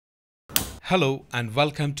Hello and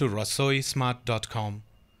welcome to RasoiSmart.com.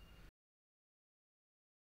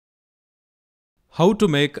 How to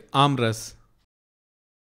make Aam Rass.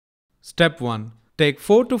 Step 1. Take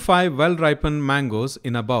 4 to 5 well-ripened mangoes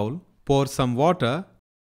in a bowl, pour some water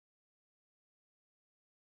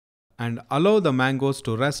and allow the mangoes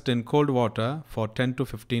to rest in cold water for 10 to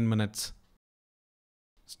 15 minutes.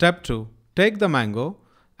 Step 2. Take the mango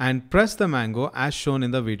and press the mango as shown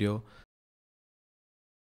in the video.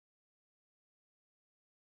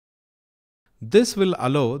 This will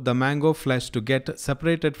allow the mango flesh to get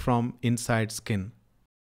separated from inside skin.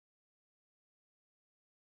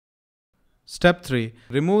 Step 3.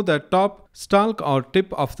 Remove the top stalk or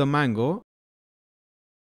tip of the mango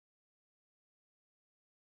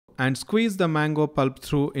and squeeze the mango pulp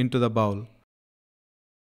through into the bowl.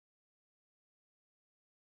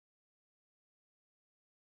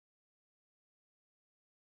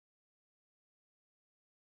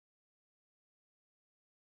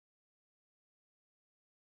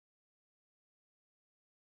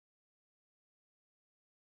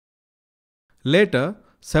 Later,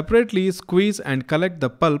 separately squeeze and collect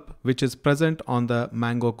the pulp which is present on the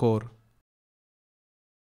mango core.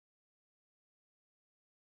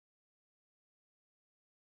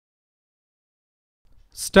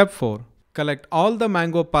 Step 4. Collect all the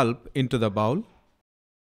mango pulp into the bowl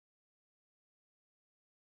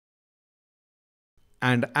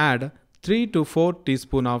and add 3 to 4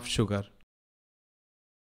 teaspoons of sugar.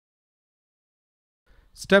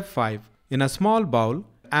 Step 5. In a small bowl,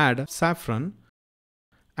 add saffron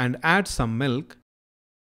and add some milk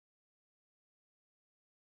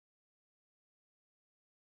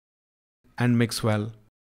and mix well.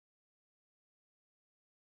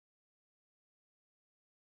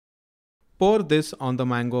 Pour this on the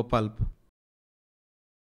mango pulp.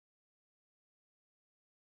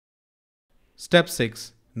 Step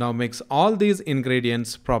 6. Now mix all these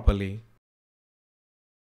ingredients properly.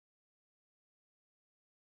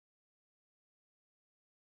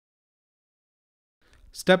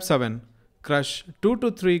 Step 7. Crush 2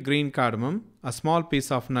 to 3 green cardamom, a small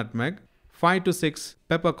piece of nutmeg, 5 to 6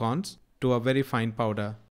 peppercorns to a very fine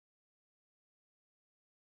powder.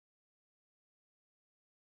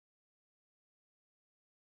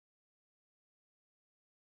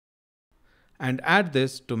 And add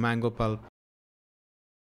this to mango pulp.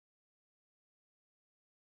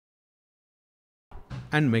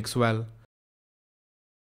 And mix well.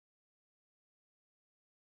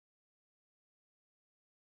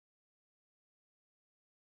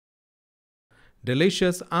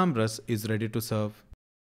 Delicious Aam Rass is ready to serve.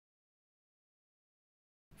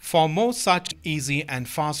 For more such easy and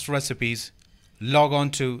fast recipes, log on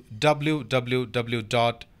to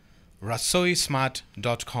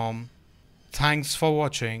www.rasoismart.com. Thanks for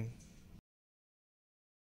watching.